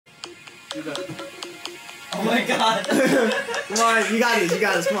Oh my god. Come on, you got this, you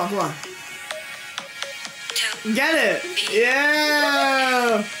got this. Come on, come on. Get it!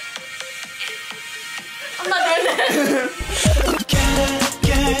 Yeah! I'm not doing that.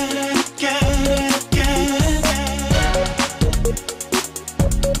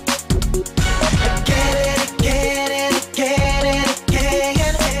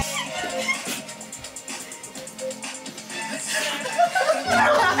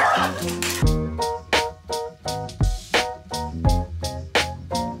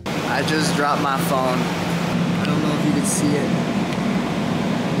 I just dropped my phone. I don't know if you can see it.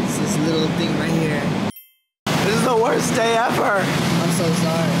 It's this little thing right here. This is the worst day ever. I'm so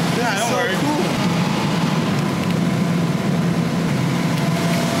sorry. Yeah, don't worry. Cool.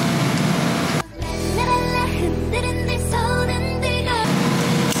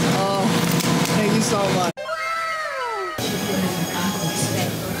 Oh, thank you so much.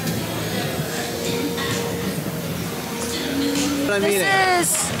 This is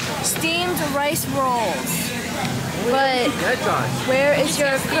steamed rice rolls. But where is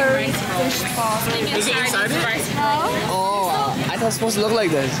your curry fish ball? Is it inside it? Oh, I thought it was supposed to look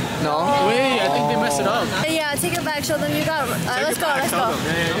like this. No? Wait, I think they messed it up. Yeah, take it back, show them you got it. Let's go, let's go.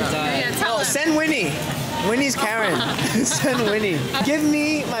 No, send Winnie. Winnie's Karen. Send Winnie. Give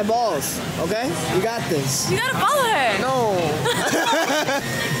me my balls, okay? You got this. You gotta follow her. No.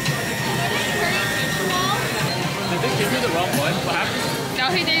 Did they give me the wrong one? What happened? No,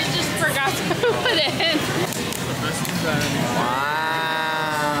 he did, just forgot to put it in. Wow.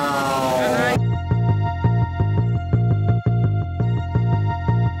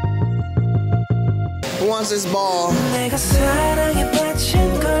 Who wants this ball?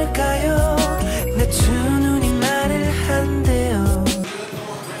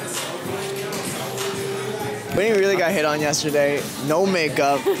 Winnie really got hit on yesterday. No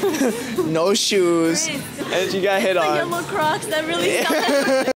makeup, no shoes, and she got hit on. The yellow Crocs that really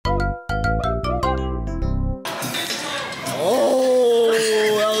stuck. Oh,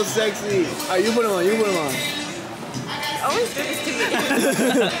 that was sexy. Alright, you put them on, you put them on. Always do this to me.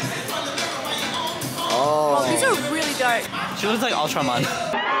 Oh. Oh, these are really dark. She looks like Ultraman.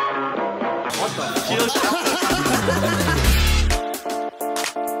 What the? She looks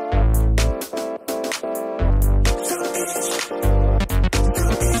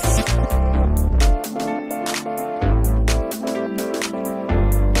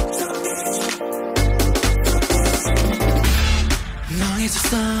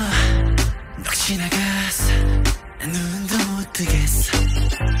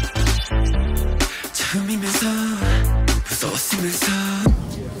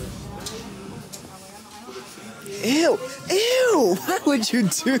Ew, ew, why would you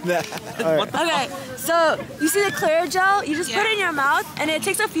do that? Right. Okay, so you see the clear gel? You just put it in your mouth and it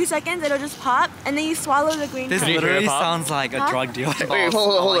takes a few seconds, it'll just pop, and then you swallow the green This part. literally sounds like a drug deal. Wait,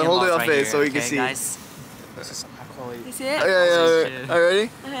 hold it up face so we can see. Guys. You see it? Yeah. Are you ready?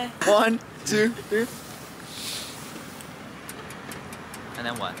 Okay. 1, 2, 3. And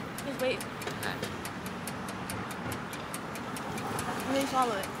then what? Just wait. Okay. And then you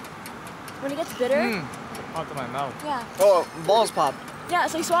swallow it. When it gets bitter, Popped in my mouth. yeah. Oh, balls pop. Yeah,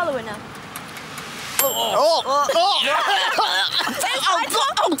 so you swallow it now. Oh! Don't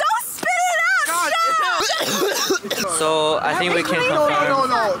spit it out! Shut So I think we can confirm.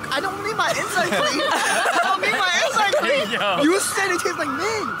 No. I don't need my inside clean. I don't need my inside clean. You said it tastes like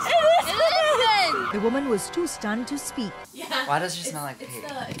mint. It is! The woman was too stunned to speak. Yeah. Why does it smell like pig?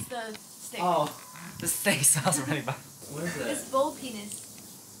 It's the steak. Oh, this thing smells really bad. What is it? It's bull penis.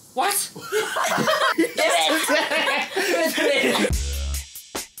 What?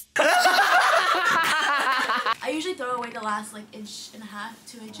 I usually throw away the last like inch and a half,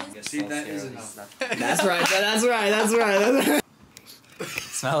 2 inches. See, that is enough. That's right.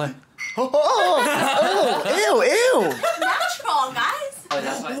 Smell it. Ew. Natural, guys. Oh,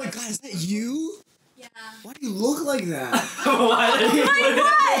 that's Oh my god, is that you? Yeah. Why do you look like that? What? Like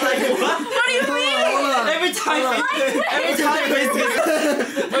what? What do you mean? Every time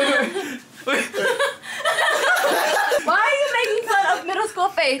Why are you making fun of middle school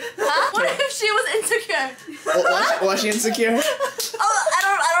Faith? Huh? What if she was insecure? Was she insecure? Oh, I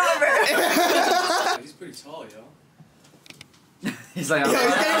don't remember. He's pretty tall, yo. He's like, He's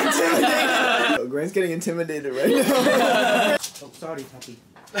getting intimidated. Oh, Grant's getting intimidated right now. Oh, sorry, puppy.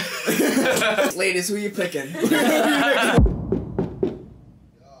 Ladies, who you picking?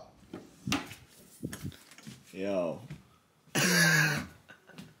 Yo.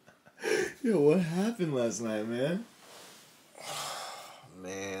 Yo, what happened last night, man?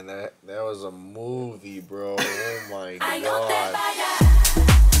 Man, that was a movie, bro. Oh my I got god. that.